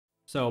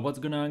So what's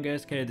going on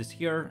guys, Kate is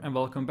here and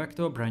welcome back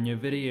to a brand new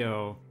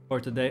video.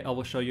 For today I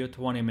will show you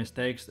 20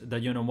 mistakes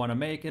that you don't want to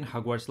make in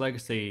Hogwarts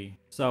Legacy.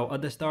 So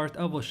at the start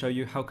I will show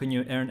you how can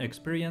you earn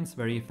experience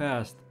very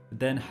fast.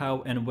 Then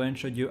how and when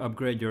should you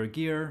upgrade your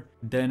gear.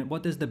 Then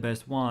what is the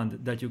best wand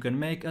that you can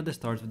make at the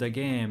start of the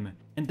game.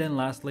 And then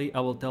lastly I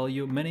will tell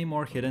you many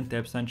more hidden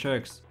tips and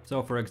tricks.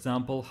 So for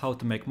example how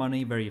to make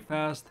money very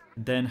fast.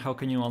 Then how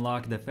can you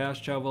unlock the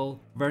fast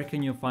travel. Where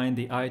can you find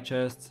the eye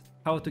chests.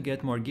 How to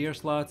get more gear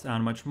slots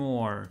and much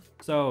more.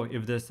 So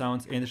if this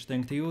sounds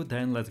interesting to you,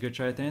 then let's get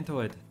right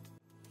into it.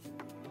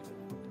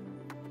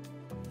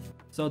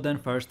 So then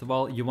first of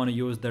all, you want to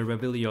use the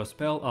Revelio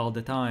spell all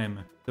the time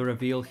to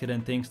reveal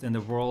hidden things in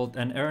the world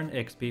and earn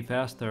XP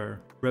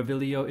faster.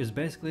 Revelio is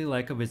basically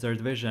like a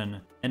wizard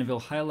vision and will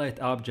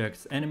highlight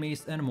objects,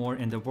 enemies and more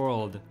in the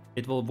world.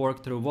 It will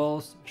work through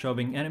walls,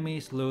 showing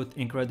enemies, loot,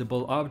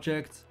 incredible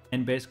objects,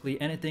 and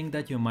basically anything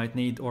that you might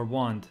need or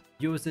want.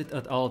 Use it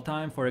at all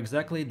time for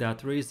exactly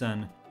that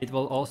reason. It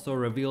will also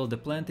reveal the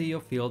plenty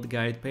of field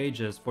guide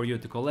pages for you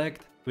to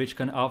collect, which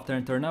can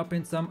often turn up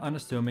in some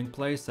unassuming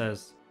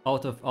places.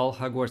 Out of all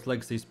Hogwarts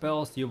Legacy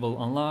spells you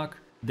will unlock,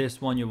 this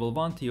one you will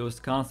want to use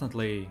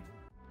constantly.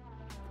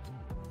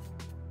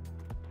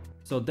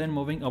 So then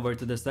moving over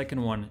to the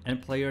second one,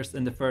 and players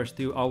in the first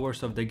 2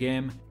 hours of the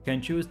game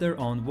can choose their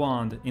own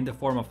wand in the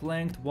form of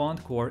length,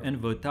 wand core and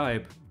wood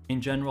type.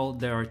 In general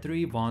there are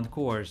 3 wand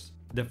cores.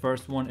 The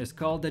first one is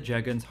called the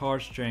Dragon's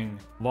Heartstring.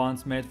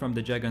 Wands made from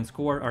the Dragon's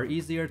core are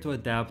easier to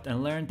adapt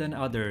and learn than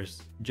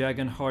others.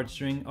 Dragon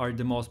Heartstring are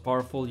the most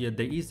powerful yet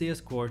the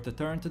easiest core to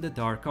turn to the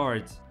dark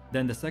arts.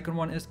 Then the second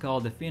one is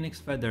called the Phoenix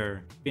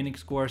Feather.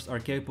 Phoenix cores are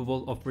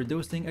capable of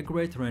producing a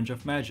great range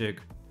of magic.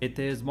 It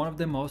is one of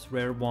the most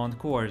rare wand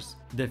cores.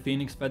 The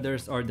Phoenix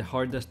Feathers are the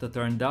hardest to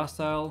turn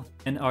docile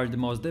and are the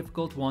most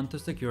difficult one to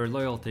secure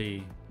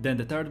loyalty. Then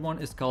the third one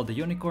is called the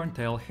Unicorn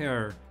Tail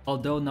Hair.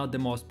 Although not the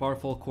most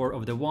powerful core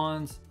of the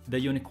wands, the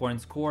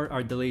Unicorn's core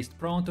are the least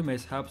prone to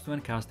mishaps when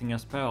casting a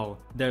spell.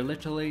 They're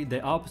literally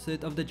the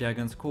opposite of the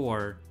Dragon's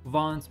core.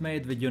 Wands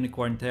made with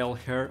Unicorn Tail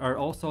Hair are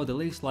also the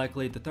least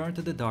likely to turn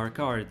to the dark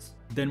arts.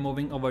 Then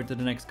moving over to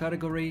the next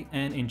category,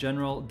 and in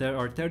general there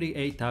are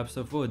 38 types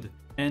of wood.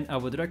 And I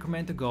would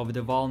recommend to go with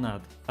the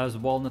walnut, as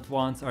walnut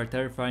wands are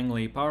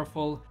terrifyingly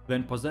powerful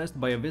when possessed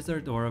by a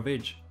wizard or a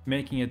witch,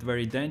 making it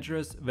very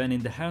dangerous when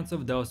in the hands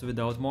of those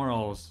without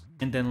morals.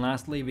 And then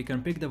lastly we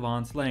can pick the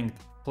wand's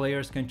length.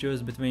 Players can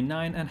choose between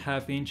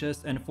 9.5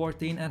 inches and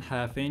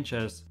 14.5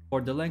 inches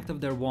for the length of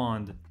their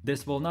wand.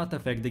 This will not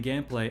affect the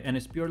gameplay and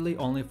is purely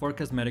only for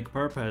cosmetic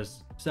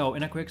purpose. So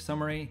in a quick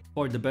summary,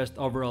 for the best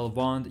overall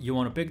wand you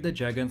want to pick the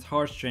Dragon's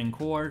Heartstring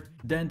core,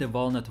 then the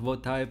walnut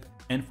wood type,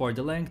 and for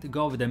the length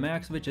go with the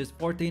max, which is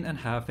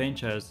 14.5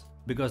 inches,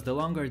 because the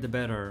longer the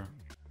better.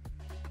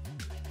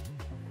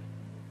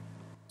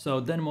 So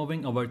then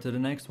moving over to the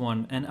next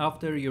one, and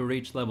after you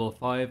reach level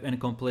 5 and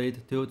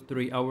complete 2 to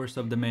 3 hours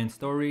of the main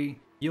story,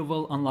 you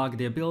will unlock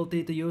the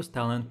ability to use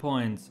talent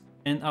points.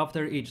 And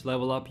after each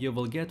level up you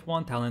will get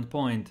 1 talent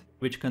point,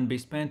 which can be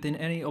spent in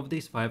any of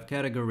these 5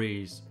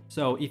 categories.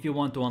 So if you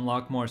want to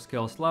unlock more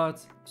skill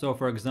slots, so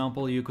for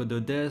example you could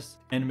do this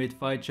and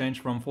mid-fight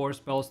change from 4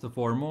 spells to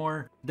 4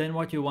 more, then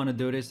what you want to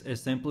do this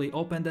is simply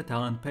open the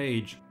talent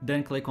page,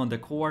 then click on the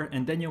core,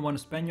 and then you want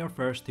to spend your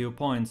first 2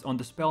 points on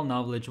the spell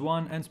knowledge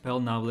 1 and spell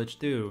knowledge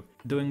 2.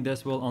 Doing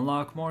this will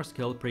unlock more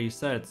skill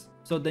presets,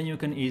 so then you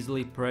can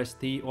easily press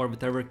T or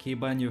whatever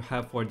keybind you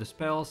have for the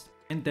spells,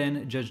 and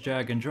then just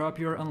drag and drop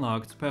your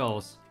unlocked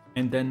spells.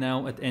 And then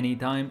now at any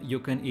time you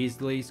can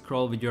easily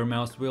scroll with your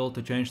mouse wheel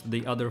to change to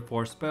the other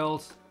 4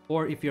 spells,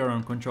 or if you're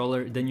on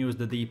controller then use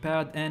the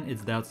D-pad, and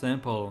it's that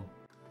simple.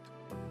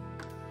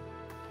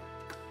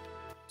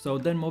 So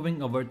then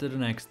moving over to the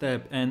next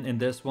step, and in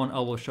this one I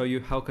will show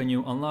you how can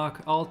you unlock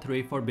all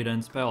 3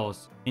 forbidden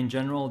spells. In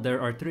general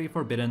there are 3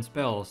 forbidden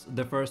spells.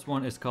 The first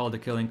one is called the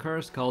Killing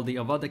Curse, called the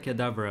Avada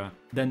Kedavra.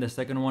 Then the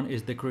second one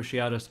is the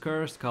Cruciatus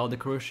Curse, called the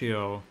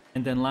Crucio.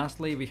 And then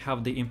lastly we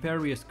have the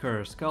Imperious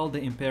Curse, called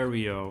the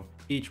Imperio.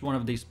 Each one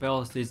of these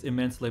spells is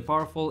immensely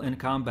powerful in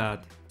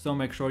combat, so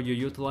make sure you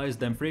utilize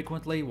them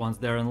frequently once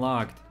they're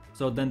unlocked.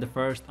 So then the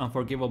first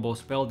unforgivable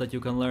spell that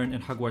you can learn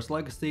in Hogwarts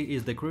Legacy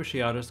is the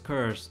Cruciatus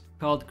Curse,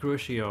 called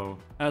Crucio.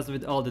 As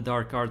with all the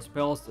dark art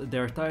spells, they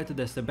are tied to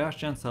the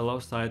Sebastian Sallow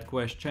side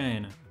quest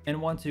chain. And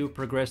once you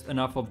progressed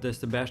enough of the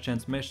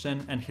Sebastian's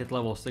mission and hit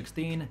level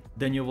 16,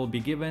 then you will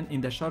be given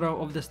in the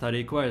Shadow of the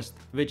Study quest,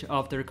 which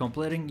after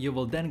completing you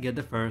will then get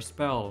the first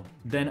spell.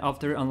 Then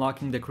after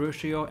unlocking the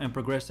Crucio and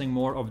progressing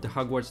more of the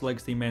Hogwarts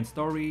Legacy main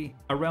story,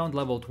 around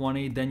level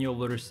 20 then you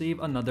will receive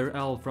another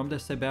L from the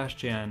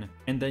Sebastian,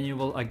 and then you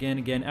will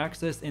again gain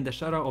access in the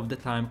Shadow of the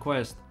Time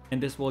quest.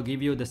 and this will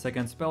give you the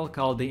second spell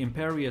called the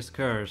Imperious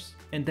Curse.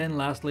 And then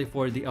lastly,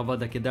 for the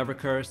Avada Kedavra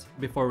Curse,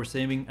 before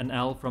receiving an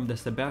L from the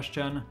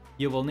Sebastian,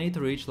 you will need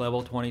to reach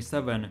level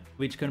 27,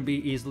 which can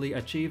be easily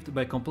achieved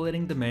by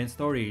completing the main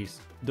stories,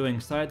 doing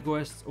side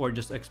quests, or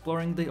just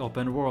exploring the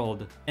open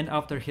world. And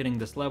after hitting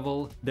this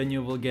level, then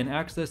you will gain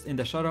access in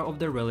the Shadow of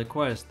the Relic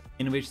quest,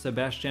 in which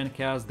Sebastian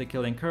casts the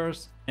Killing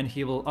Curse, and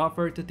he will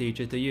offer to teach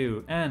it to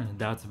you, and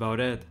that's about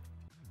it.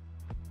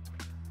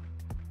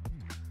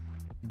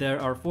 There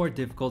are 4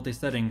 difficulty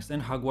settings in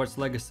Hogwarts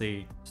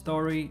Legacy: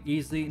 Story,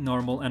 Easy,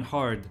 Normal, and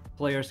Hard.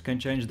 Players can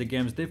change the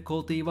game's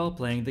difficulty while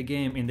playing the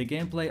game in the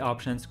Gameplay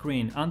Options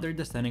screen under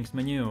the Settings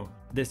menu.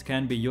 This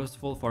can be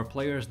useful for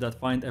players that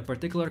find a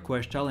particular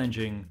quest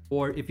challenging,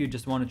 or if you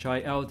just want to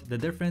try out the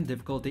different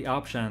difficulty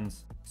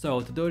options.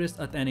 So to do this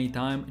at any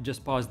time,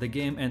 just pause the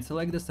game and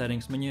select the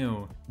Settings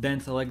menu. Then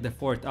select the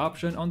 4th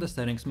option on the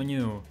Settings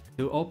menu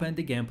to open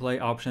the Gameplay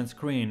Options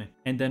screen,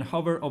 and then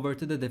hover over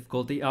to the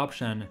difficulty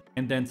option,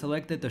 and then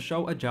select it to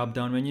show a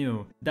drop-down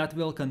menu that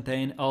will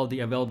contain all the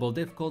available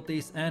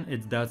difficulties, and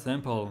it's that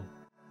simple.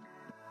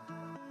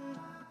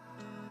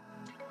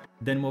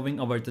 Then moving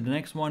over to the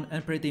next one,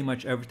 and pretty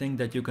much everything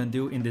that you can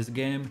do in this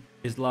game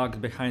is locked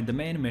behind the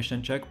main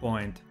mission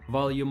checkpoint.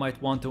 While you might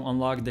want to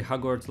unlock the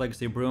Hogwarts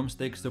Legacy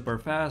broomstick super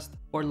fast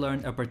or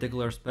learn a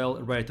particular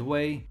spell right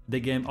away, the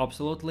game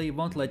absolutely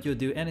won't let you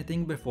do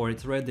anything before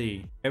it's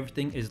ready.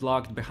 Everything is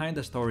locked behind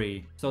the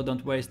story, so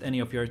don't waste any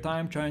of your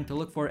time trying to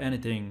look for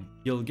anything.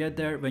 You'll get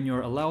there when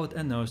you're allowed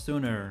and no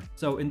sooner.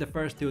 So in the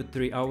first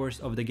 2-3 hours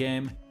of the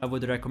game, I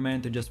would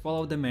recommend to just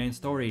follow the main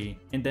story,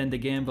 and then the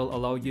game will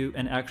allow you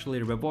and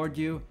actually reward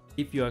you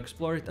if you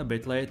explore it a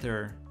bit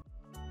later.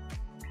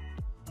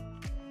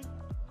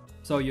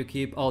 So you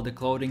keep all the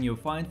clothing you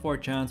find for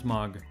Chance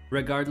Mug,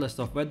 regardless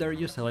of whether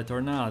you sell it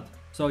or not.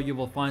 So you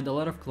will find a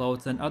lot of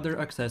clothes and other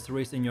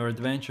accessories in your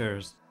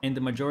adventures, and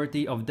the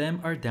majority of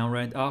them are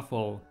downright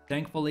awful.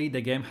 Thankfully,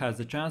 the game has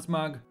the Chance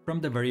Mug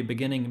from the very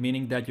beginning,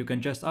 meaning that you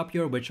can just up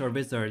your witch or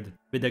wizard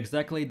with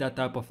exactly that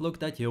type of look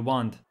that you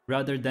want,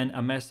 rather than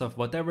a mess of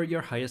whatever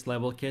your highest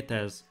level kit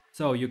is.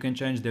 So you can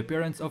change the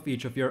appearance of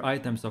each of your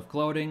items of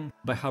clothing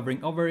by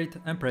hovering over it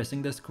and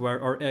pressing the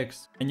square or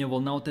X, and you will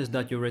notice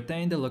that you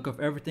retain the look of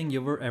everything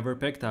you were ever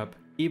picked up,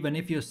 even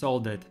if you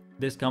sold it.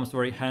 This comes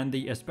very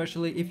handy,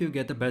 especially if you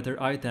get a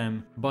better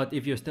item, but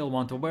if you still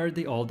want to wear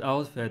the old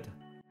outfit.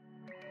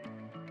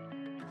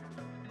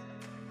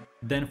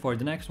 Then for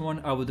the next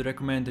one, I would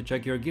recommend to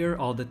check your gear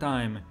all the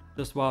time,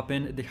 to swap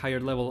in the higher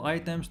level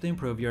items to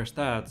improve your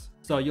stats.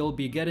 So you'll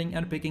be getting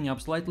and picking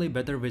up slightly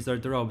better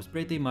wizard robes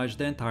pretty much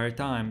the entire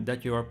time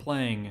that you are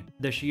playing.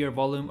 The sheer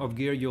volume of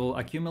gear you will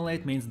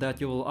accumulate means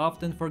that you will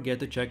often forget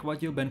to check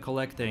what you've been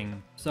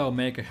collecting. So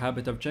make a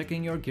habit of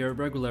checking your gear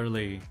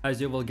regularly,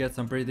 as you will get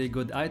some pretty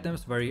good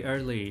items very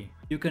early.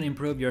 You can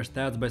improve your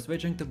stats by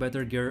switching to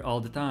better gear all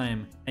the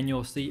time, and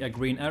you'll see a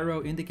green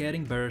arrow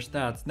indicating better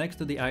stats next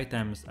to the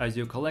items as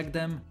you collect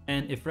them,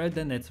 and if red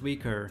then it's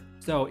weaker.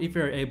 So if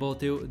you're able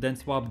to, then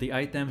swap the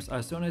items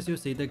as soon as you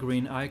see the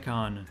green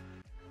icon.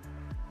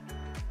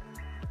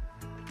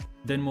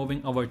 Then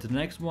moving over to the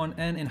next one,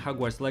 and in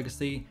Hogwarts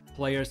Legacy,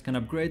 players can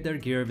upgrade their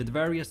gear with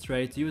various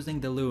traits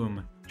using the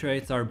Loom.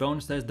 Traits are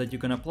bonuses that you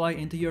can apply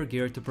into your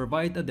gear to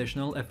provide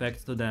additional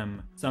effects to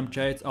them. Some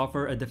traits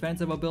offer a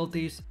defensive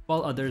abilities,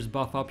 while others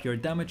buff up your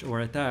damage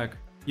or attack.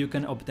 You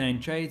can obtain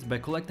traits by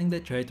collecting the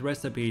trait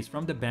recipes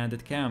from the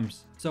bandit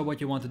camps. So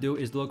what you want to do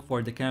is look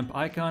for the camp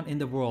icon in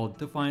the world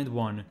to find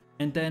one,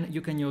 and then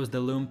you can use the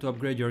Loom to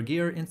upgrade your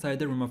gear inside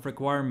the Room of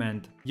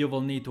Requirement. You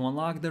will need to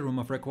unlock the Room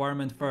of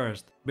Requirement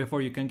first,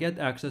 before you can get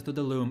access to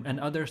the Loom and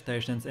other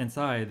stations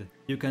inside.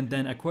 You can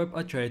then equip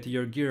a trait to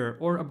your gear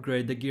or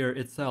upgrade the gear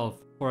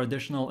itself for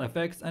additional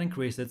effects and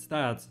increase its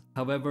stats.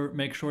 However,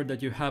 make sure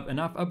that you have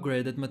enough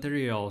upgraded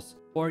materials,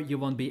 or you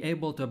won't be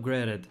able to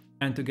upgrade it.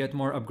 And to get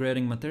more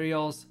upgrading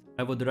materials,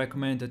 I would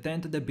recommend to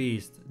tend to the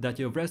beast that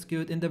you've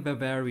rescued in the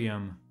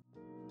vivarium.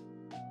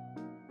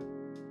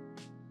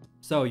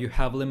 So you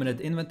have limited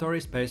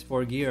inventory space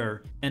for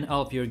gear, and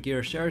all of your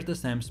gear shares the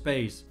same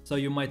space, so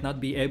you might not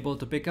be able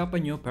to pick up a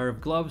new pair of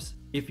gloves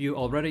if you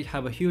already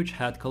have a huge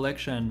hat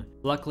collection.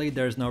 Luckily,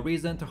 there's no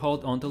reason to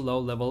hold on to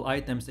low-level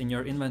items in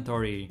your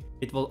inventory.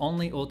 It will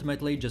only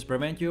ultimately just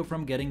prevent you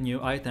from getting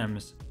new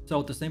items.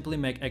 So to simply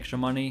make extra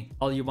money,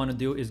 all you want to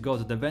do is go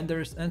to the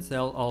vendors and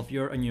sell all of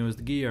your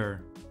unused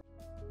gear.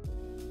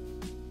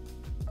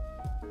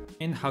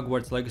 In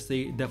Hogwarts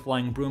Legacy, the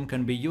flying broom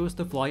can be used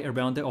to fly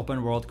around the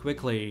open world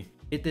quickly.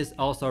 It is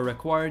also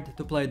required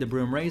to play the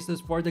broom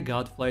races for the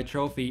Godflight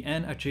trophy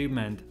and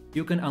achievement.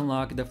 You can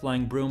unlock the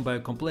flying broom by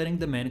completing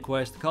the main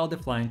quest called the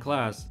Flying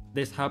Class.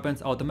 This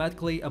happens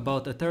automatically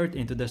about a third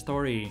into the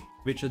story,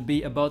 which should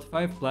be about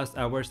 5+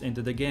 hours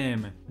into the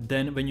game.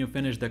 Then when you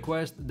finish the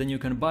quest, then you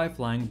can buy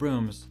flying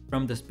brooms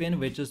from the Spin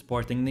Witch's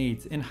Sporting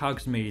Needs in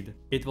Hogsmeade.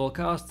 It will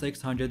cost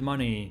 600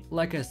 money.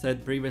 Like I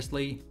said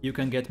previously, you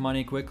can get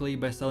money quickly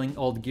by selling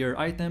old gear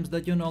items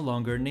that you no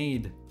longer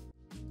need.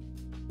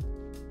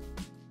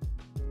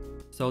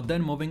 So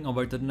then moving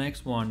over to the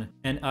next one,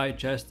 and eye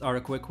chests are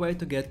a quick way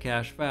to get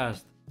cash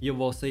fast. you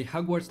will see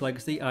Hogwarts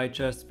Legacy eye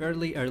chests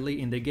fairly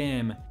early in the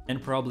game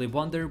and probably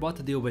wonder what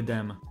to do with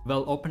them.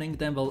 Well, opening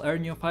them will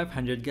earn you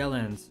 500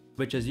 gallons,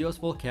 which is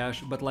useful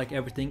cash, but like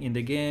everything in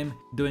the game,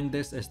 doing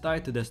this is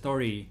tied to the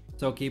story.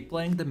 So keep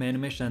playing the main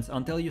missions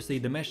until you see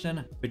the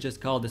mission, which is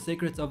called the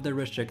Secrets of the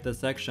Restricted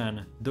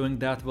section. Doing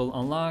that will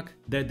unlock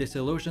the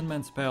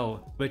Disillusionment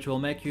spell, which will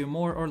make you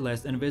more or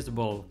less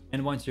invisible.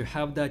 And once you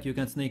have that, you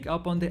can sneak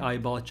up on the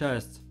eyeball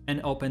chests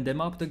and open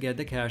them up to get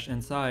the cash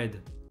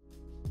inside.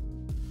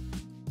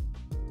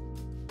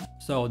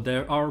 So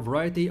there are a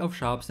variety of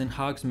shops in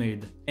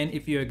Hogsmeade, and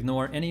if you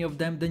ignore any of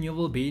them then you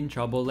will be in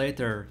trouble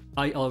later.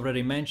 I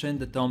already mentioned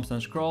the Tomes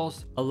and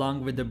Scrolls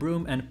along with the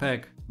Broom and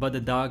Peck, but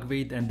the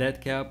Dogweed and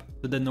Deadcap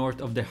to the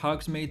north of the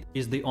Hogsmeade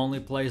is the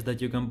only place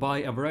that you can buy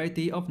a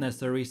variety of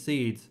necessary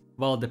seeds,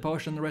 while the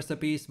potion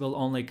recipes will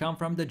only come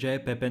from the J.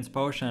 Pippin's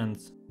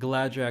potions.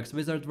 Gladrak's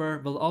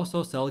Wizardware will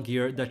also sell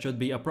gear that should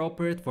be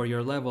appropriate for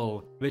your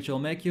level, which will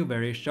make you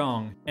very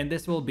strong, and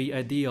this will be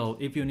ideal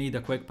if you need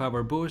a quick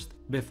power boost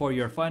before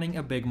you're fighting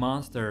a big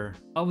monster.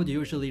 I would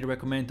usually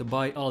recommend to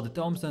buy all the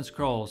Tomes and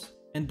Scrolls,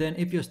 and then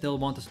if you still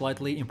want to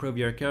slightly improve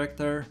your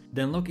character,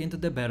 then look into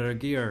the better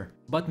gear.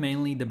 But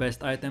mainly the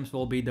best items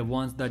will be the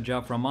ones that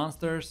drop from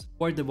monsters,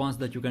 or the ones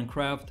that you can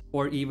craft,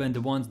 or even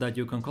the ones that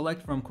you can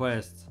collect from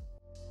quests.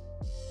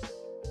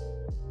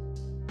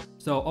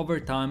 So over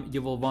time, you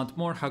will want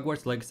more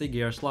Hogwarts Legacy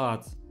gear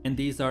slots, and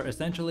these are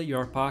essentially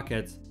your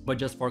pockets, but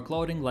just for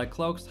clothing like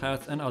cloaks,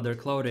 hats and other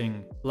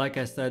clothing. Like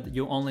I said,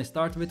 you only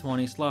start with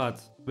 20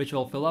 slots, which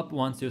will fill up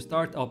once you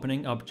start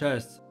opening up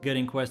chests,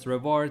 getting quest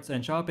rewards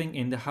and shopping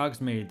in the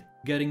Hogsmeade.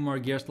 Getting more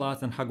gear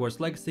slots in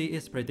Hogwarts Legacy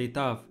is pretty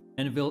tough,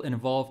 and will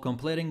involve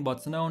completing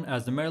what's known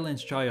as the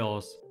Merlin's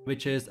Trials,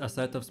 which is a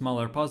set of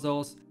smaller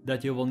puzzles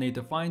that you will need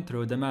to find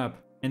through the map.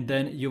 And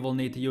then you will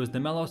need to use the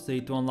Mellow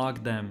Seed to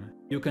unlock them.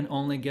 You can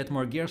only get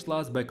more gear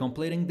slots by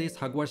completing these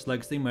Hogwarts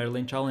Legacy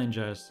Merlin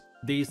challenges.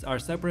 These are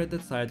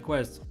separated side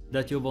quests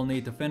that you will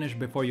need to finish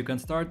before you can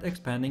start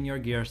expanding your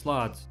gear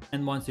slots.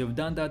 And once you've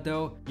done that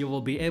though, you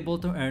will be able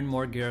to earn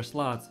more gear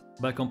slots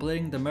by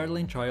completing the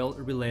Merlin Trial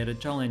related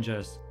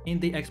challenges. In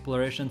the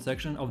exploration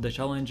section of the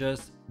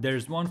challenges,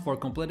 there's one for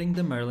completing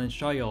the Merlin's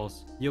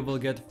Trials. You will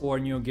get 4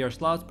 new gear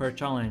slots per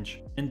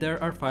challenge, and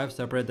there are 5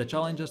 separate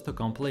challenges to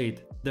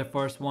complete. The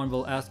first one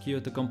will ask you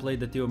to complete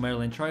the 2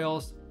 Merlin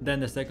Trials, then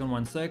the second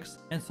one 6,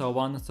 and so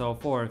on and so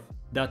forth.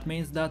 That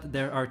means that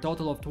there are a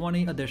total of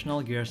 20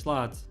 additional gear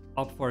slots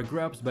up for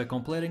grabs by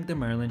completing the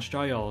Merlin's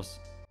Trials.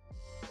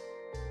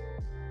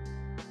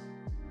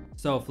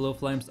 So Floo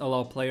Flames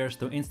allow players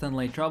to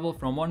instantly travel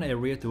from one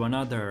area to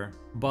another,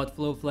 but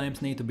Floo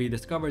Flames need to be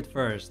discovered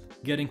first.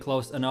 Getting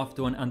close enough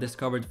to an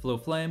undiscovered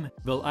Floo Flame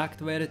will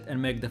activate it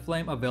and make the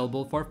flame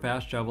available for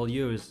fast travel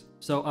use.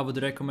 So I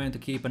would recommend to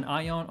keep an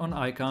eye on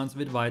icons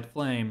with white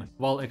flame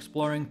while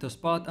exploring to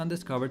spot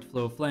undiscovered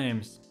Floo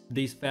Flames.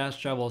 These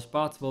fast travel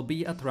spots will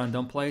be at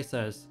random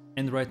places,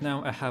 and right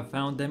now I have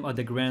found them at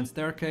the Grand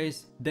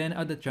Staircase, then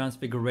at the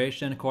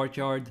Transfiguration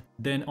Courtyard,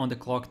 then on the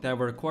Clock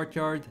Tower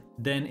Courtyard,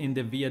 then in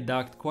the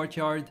Viaduct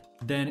Courtyard,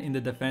 then in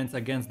the Defense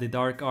Against the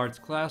Dark Arts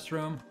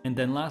Classroom, and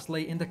then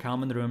lastly in the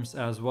Common Rooms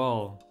as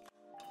well.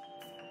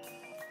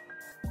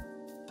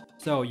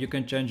 So you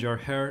can change your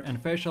hair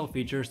and facial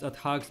features at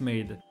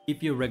Hogsmeade.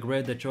 If you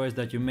regret the choice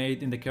that you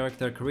made in the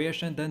character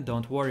creation, then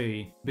don't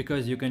worry,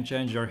 because you can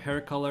change your hair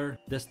color,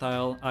 the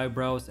style,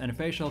 eyebrows and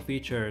facial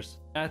features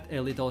at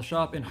a little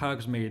shop in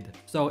Hogsmeade.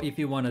 So if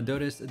you wanna do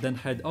this, then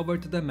head over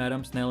to the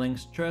Madame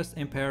Snelling's Stress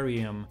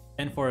Imperium,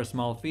 and for a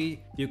small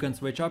fee, you can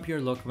switch up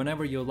your look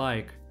whenever you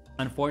like.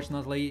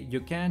 Unfortunately, you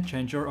can't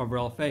change your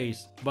overall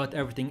face, but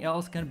everything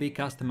else can be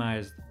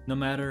customized, no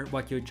matter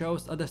what you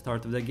chose at the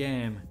start of the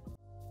game.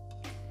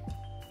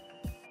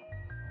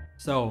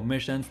 So,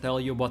 missions tell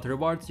you what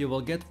rewards you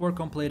will get for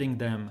completing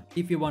them.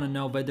 If you want to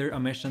know whether a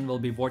mission will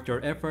be worth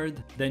your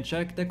effort, then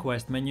check the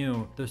quest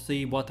menu to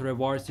see what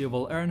rewards you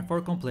will earn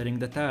for completing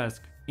the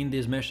task. In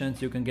these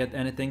missions you can get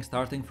anything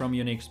starting from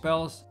unique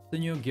spells, to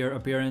new gear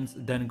appearance,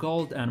 then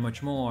gold and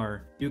much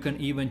more. You can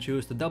even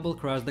choose to double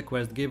cross the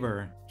quest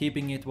giver,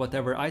 keeping it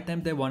whatever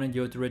item they wanted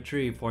you to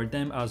retrieve for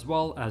them as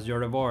well as your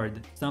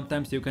reward.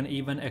 Sometimes you can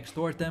even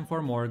extort them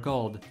for more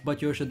gold,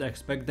 but you should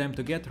expect them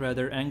to get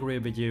rather angry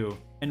with you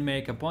and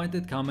make a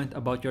pointed comment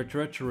about your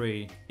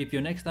treachery if you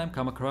next time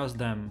come across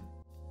them.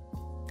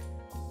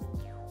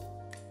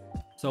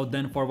 So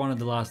then for one of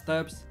the last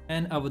steps,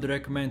 and I would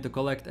recommend to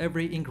collect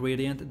every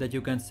ingredient that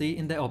you can see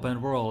in the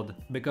open world,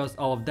 because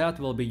all of that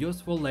will be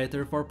useful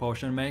later for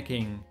potion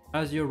making.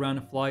 As you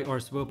run, fly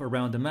or swoop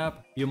around the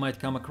map, you might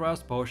come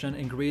across potion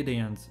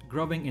ingredients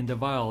growing in the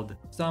wild.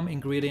 Some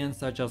ingredients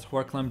such as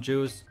Horklum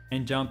juice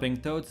and Jumping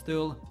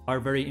Toadstool are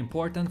very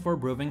important for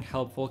brewing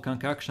helpful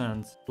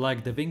concoctions,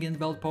 like the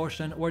Wingenveld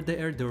potion or the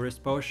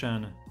Erduris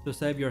potion. To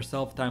save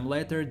yourself time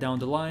later down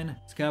the line,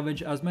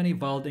 scavenge as many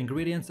wild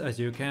ingredients as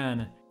you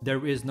can.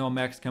 There is no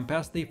max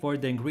capacity for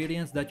the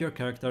ingredients that your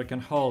character can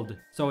hold,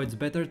 so it's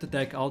better to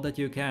take all that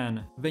you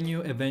can. When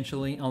you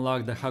eventually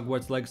unlock the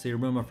Hogwarts Legacy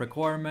Room of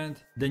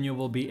Requirement, then you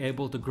will be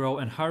able to grow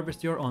and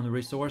harvest your own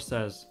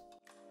resources.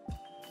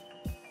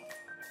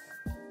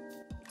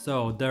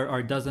 So there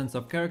are dozens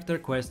of character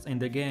quests in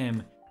the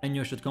game, and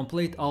you should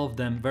complete all of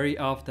them very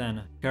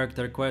often.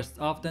 Character quests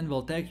often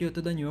will take you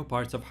to the new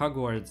parts of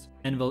Hogwarts,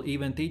 and will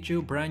even teach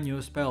you brand new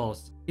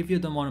spells. If you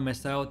don't want to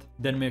miss out,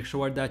 then make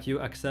sure that you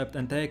accept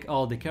and take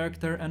all the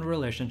character and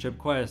relationship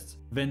quests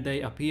when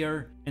they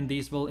appear, and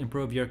these will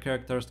improve your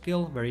character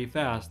skill very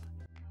fast.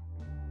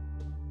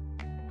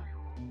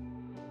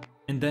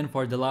 And then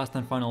for the last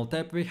and final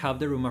tip, we have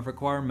the Room of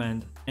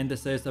Requirement, and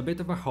this is a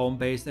bit of a home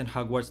base in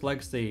Hogwarts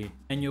Legacy,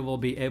 and you will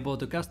be able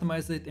to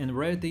customize it in a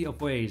variety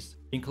of ways,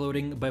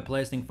 including by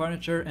placing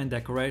furniture and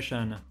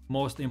decoration.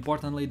 Most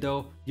importantly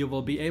though, you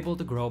will be able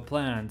to grow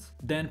plants,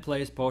 then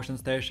place potion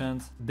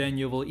stations, then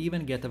you will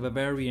even get a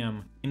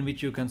vivarium, in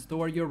which you can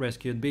store your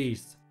rescued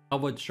beasts. I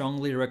would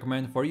strongly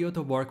recommend for you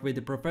to work with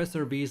the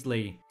Professor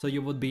Weasley, so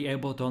you would be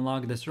able to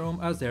unlock this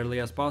room as early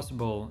as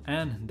possible,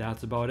 and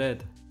that's about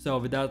it. So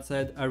with that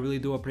said, I really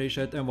do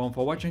appreciate everyone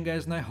for watching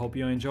guys, and I hope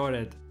you enjoyed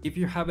it. If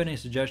you have any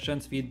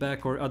suggestions,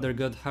 feedback or other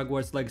good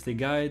Hogwarts Legacy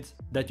guides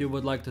that you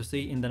would like to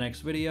see in the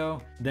next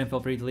video, then feel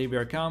free to leave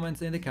your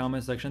comments in the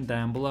comment section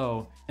down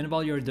below. And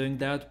while you're doing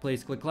that,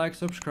 please click like,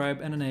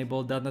 subscribe and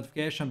enable that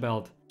notification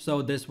bell,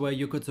 so this way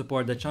you could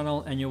support the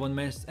channel and you won't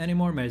miss any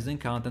more amazing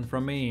content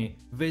from me.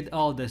 With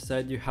all this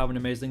said, you have an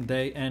amazing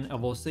day and I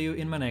will see you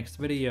in my next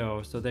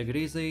video, so take it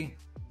easy,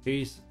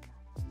 peace.